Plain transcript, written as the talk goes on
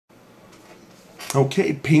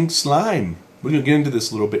Okay, pink slime. We're going to get into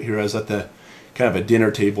this a little bit here. I was at the kind of a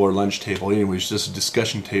dinner table or lunch table. Anyways, just a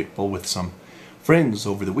discussion table with some friends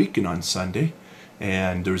over the weekend on Sunday.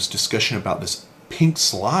 And there was discussion about this pink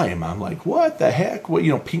slime. I'm like, what the heck? What,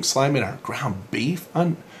 pink slime in our ground beef?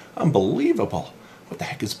 Unbelievable. What the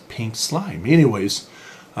heck is pink slime? Anyways,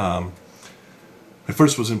 my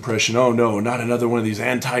first was impression, oh no, not another one of these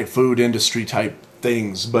anti-food industry type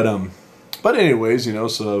things. But anyways,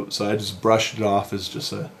 so I just brushed it off as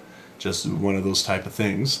just one of those type of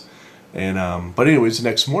things. And but anyways, the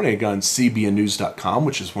next morning I got on cbnnews.com,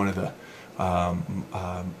 which is one of the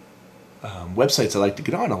websites I like to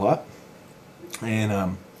get on a lot,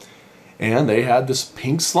 and they had this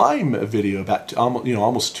pink slime video about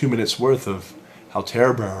almost 2 minutes worth of how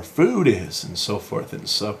terrible our food is and so forth. And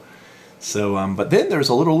so but then there's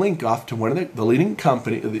a little link off to one of the leading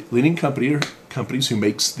companies who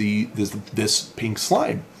makes this pink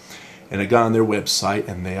slime. And I got on their website,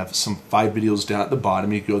 and they have some 5 videos down at the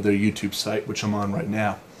bottom. You can go to their YouTube site, which I'm on right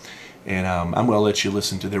now, and I'm going to let you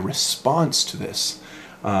listen to their response to this.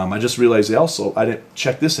 I just realized I didn't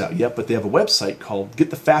check this out yet, but they have a website called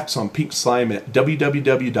Get the Facts on Pink Slime at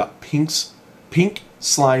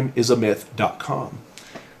www.pinkslimeIsAMyth.com.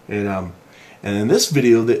 And in this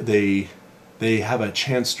video, they have a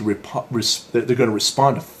chance to they're going to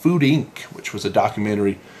respond to Food Inc., which was a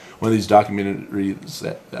documentary, one of these documentaries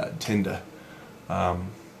that tend to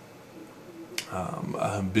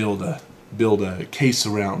build a case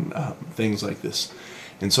around things like this.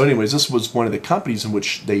 And so anyways, this was one of the companies in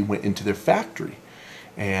which they went into their factory,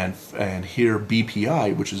 and here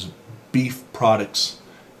BPI, which is Beef Products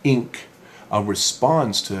Inc.,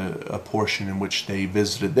 responds to a portion in which they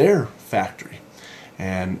visited their factory,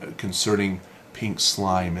 and concerning pink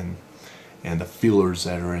slime and the fillers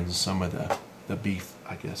that are in some of the beef,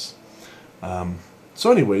 I guess.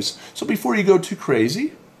 So anyways, so before you go too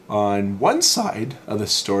crazy on one side of the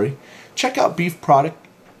story, check out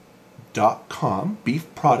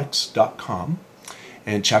beefproducts.com,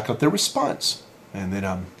 and check out their response, and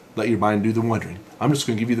then let your mind do the wondering. I'm just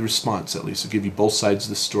going to give you the response, at least. I'll give you both sides of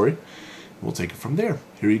the story. We'll take it from there.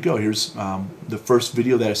 Here you go. Here's the first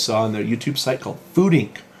video that I saw on their YouTube site called Food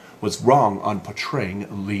Inc. was wrong on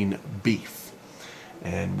portraying lean beef.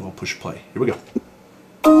 And we'll push play. Here we go.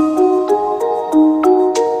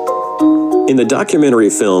 In the documentary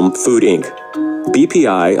film Food Inc.,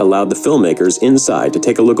 BPI allowed the filmmakers inside to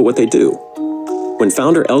take a look at what they do. When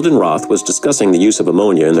founder Eldon Roth was discussing the use of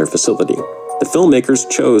ammonia in their facility, the filmmakers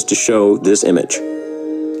chose to show this image.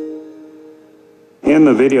 In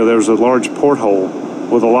the video, there's a large porthole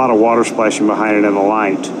with a lot of water splashing behind it and a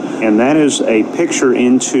light. And that is a picture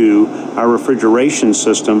into our refrigeration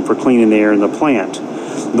system for cleaning the air in the plant.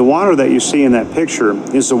 The water that you see in that picture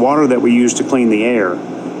is the water that we use to clean the air.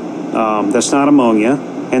 That's not ammonia,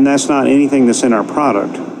 and that's not anything that's in our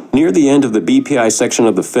product. Near the end of the BPI section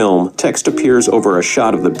of the film, text appears over a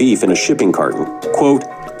shot of the beef in a shipping carton. Quote,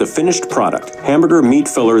 "The finished product, hamburger meat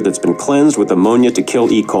filler that's been cleansed with ammonia to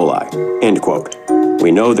kill E. coli." End quote.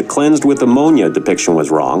 We know the cleansed with ammonia depiction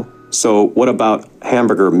was wrong, so what about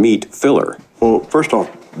hamburger meat filler? Well, first off,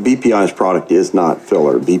 BPI's product is not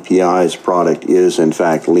filler. BPI's product is, in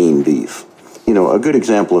fact, lean beef. A good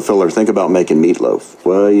example of filler, think about making meatloaf.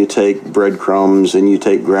 Well, you take breadcrumbs and you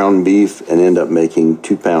take ground beef and end up making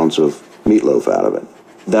 2 pounds of meatloaf out of it.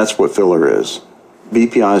 That's what filler is.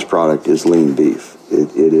 BPI's product is lean beef.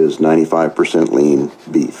 It is 95% lean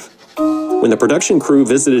beef. When the production crew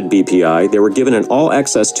visited BPI, they were given an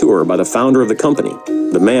all-access tour by the founder of the company,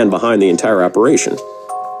 the man behind the entire operation.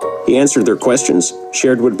 He answered their questions,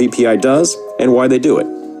 shared what BPI does, and why they do it.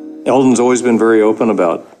 Eldon's always been very open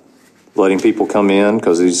about letting people come in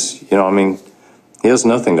because he's, he has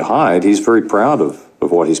nothing to hide. He's very proud of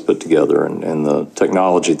what he's put together and the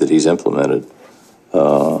technology that he's implemented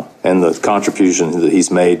and the contribution that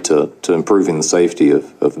he's made to improving the safety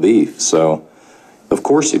of beef. So, of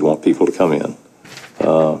course, he'd want people to come in.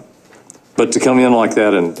 But to come in like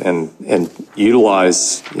that and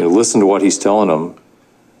utilize, listen to what he's telling them,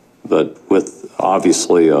 but with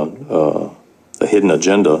obviously a hidden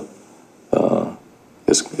agenda,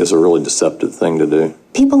 is a really deceptive thing to do.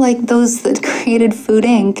 People like those that created Food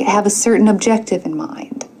Inc. have a certain objective in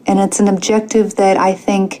mind, and it's an objective that I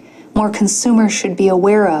think more consumers should be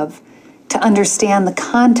aware of to understand the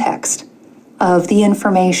context of the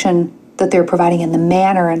information that they're providing and the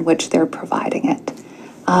manner in which they're providing it.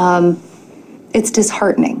 It's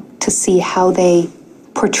disheartening to see how they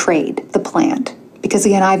portrayed the plant, because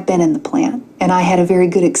again, I've been in the plant, and I had a very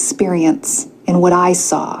good experience in what I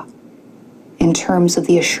saw in terms of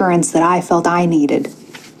the assurance that I felt I needed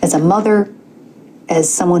as a mother,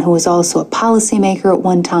 as someone who was also a policymaker at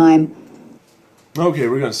one time. Okay,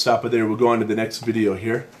 we're going to stop it there. We'll go on to the next video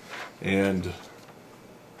here. And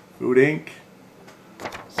Food Inc.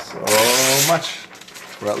 So much.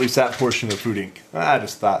 Or at least that portion of Food Inc. I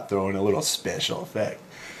just thought throwing a little special effect.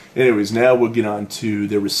 Anyways, now we'll get on to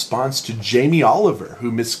their response to Jamie Oliver,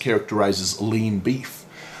 who mischaracterizes lean beef.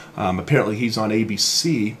 Apparently he's on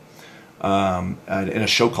ABC in a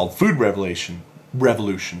show called Food Revolution.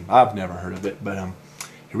 I've never heard of it, but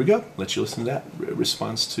here we go. Let you listen to that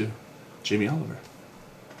response to Jamie Oliver.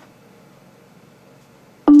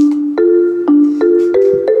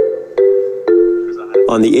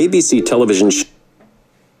 On the ABC television show.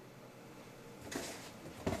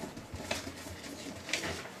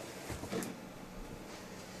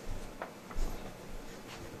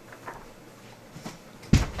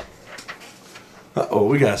 Uh-oh,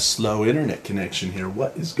 we got a slow internet connection here.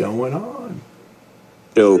 What is going on?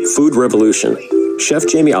 Food Revolution, Chef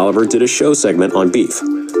Jamie Oliver did a show segment on beef.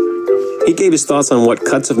 He gave his thoughts on what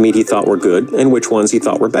cuts of meat he thought were good and which ones he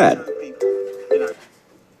thought were bad.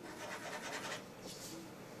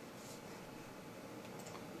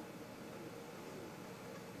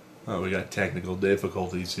 Oh, we got technical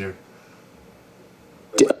difficulties here.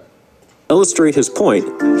 To illustrate his point,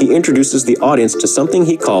 he introduces the audience to something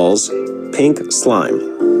he calls pink slime.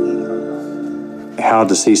 How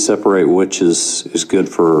does he separate which is good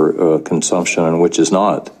for consumption and which is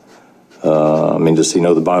not? I mean, does he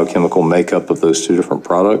know the biochemical makeup of those two different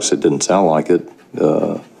products? It didn't sound like it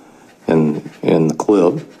in the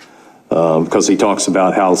clip, because he talks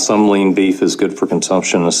about how some lean beef is good for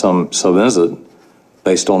consumption and some isn't.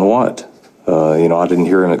 Based on what? I didn't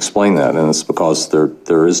hear him explain that, and it's because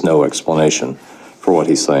there is no explanation for what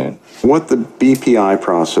he's saying. What the BPI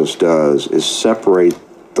process does is separate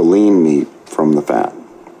the lean meat from the fat.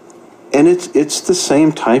 And it's the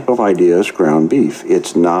same type of idea as ground beef.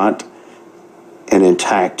 It's not an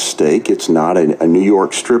intact steak. It's not a New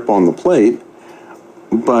York strip on the plate,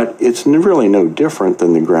 but it's really no different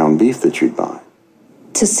than the ground beef that you'd buy.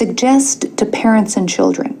 To suggest to parents and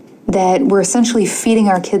children that we're essentially feeding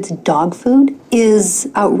our kids dog food is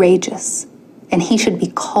outrageous, and he should be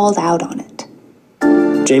called out on it.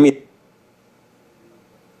 Jamie.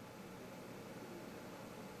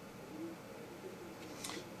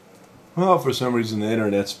 Well, for some reason the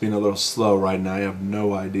internet's been a little slow right now. I have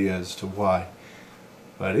no idea as to why.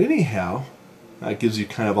 But anyhow, that gives you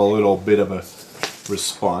kind of a little bit of a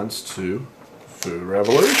response to Food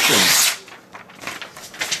Revolution.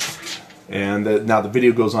 And now the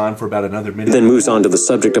video goes on for about another minute. Then moves on to the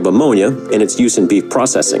subject of ammonia and its use in beef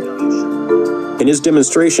processing. In his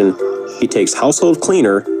demonstration, he takes household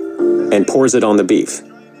cleaner and pours it on the beef.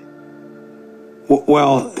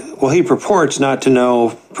 Well, he purports not to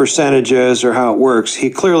know percentages or how it works. He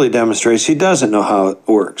clearly demonstrates he doesn't know how it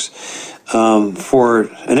works. For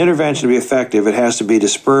an intervention to be effective, it has to be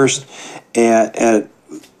dispersed at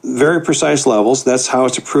very precise levels. That's how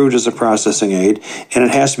it's approved as a processing aid. And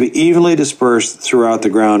it has to be evenly dispersed throughout the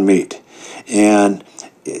ground meat. And,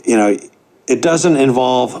 it doesn't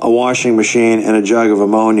involve a washing machine and a jug of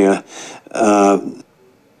ammonia.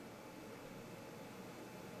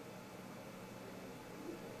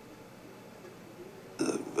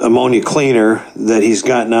 Ammonia cleaner that he's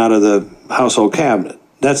gotten out of the household cabinet.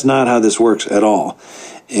 That's not how this works at all.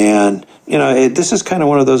 And, this is kind of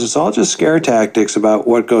one of those, it's all just scare tactics about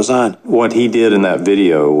what goes on. What he did in that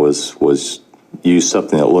video was use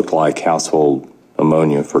something that looked like household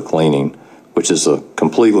ammonia for cleaning, which is a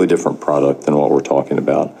completely different product than what we're talking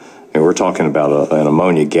about. And we're talking about an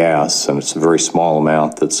ammonia gas, and it's a very small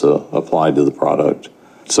amount that's applied to the product.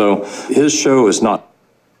 So his show is not.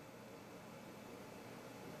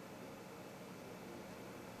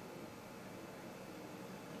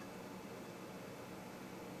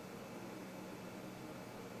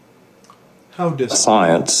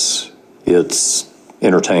 Science, it's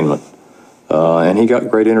entertainment. And he got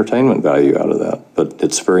great entertainment value out of that, but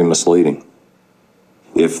it's very misleading.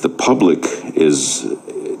 If the public is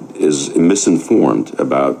misinformed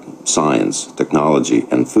about science, technology,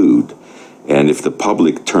 and food, and if the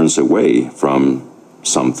public turns away from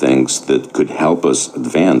some things that could help us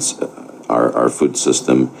advance our food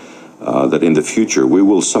system, that in the future we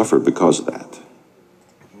will suffer because of that.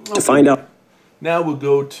 To find out. Now we'll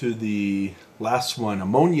go to the last one,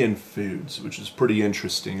 ammonia in foods, which is pretty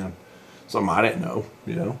interesting. Something I didn't know,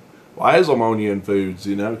 Why is ammonia in foods,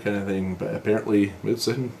 kind of thing. But apparently it's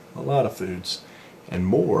in a lot of foods and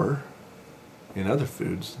more in other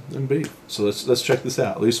foods than beef. So let's check this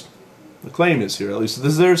out. At least the claim is here. At least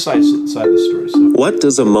this is their side of the story. So. What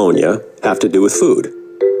does ammonia have to do with food?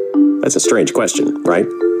 That's a strange question, right?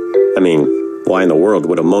 I mean, Why in the world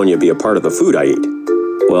would ammonia be a part of the food I eat?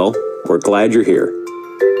 Well, we're glad you're here.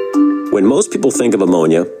 When most people think of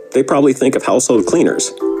ammonia, they probably think of household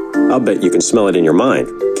cleaners. I'll bet you can smell it in your mind,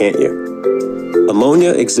 can't you?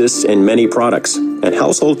 Ammonia exists in many products, and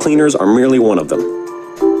household cleaners are merely one of them.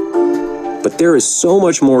 But there is so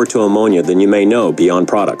much more to ammonia than you may know beyond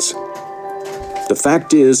products. The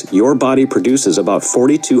fact is, your body produces about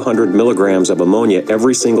 4,200 milligrams of ammonia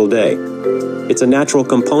every single day. It's a natural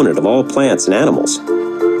component of all plants and animals.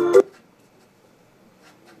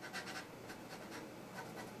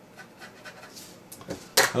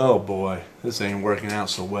 Oh boy, this ain't working out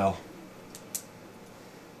so well.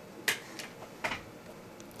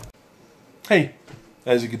 Hey,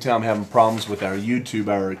 as you can tell, I'm having problems with our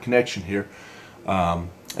connection here.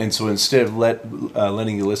 And so instead of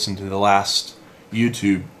letting you listen to the last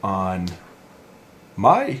YouTube on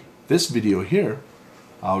this video here,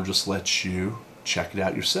 I'll just let you check it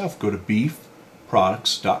out yourself. Go to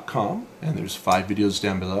beefproducts.com, and there's 5 videos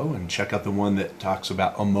down below, and check out the one that talks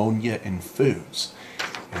about ammonia in foods.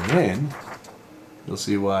 And then you'll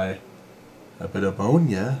see why I put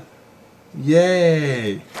ammonia.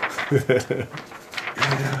 Yay!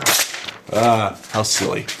 How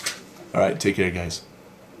silly. Alright, take care, guys.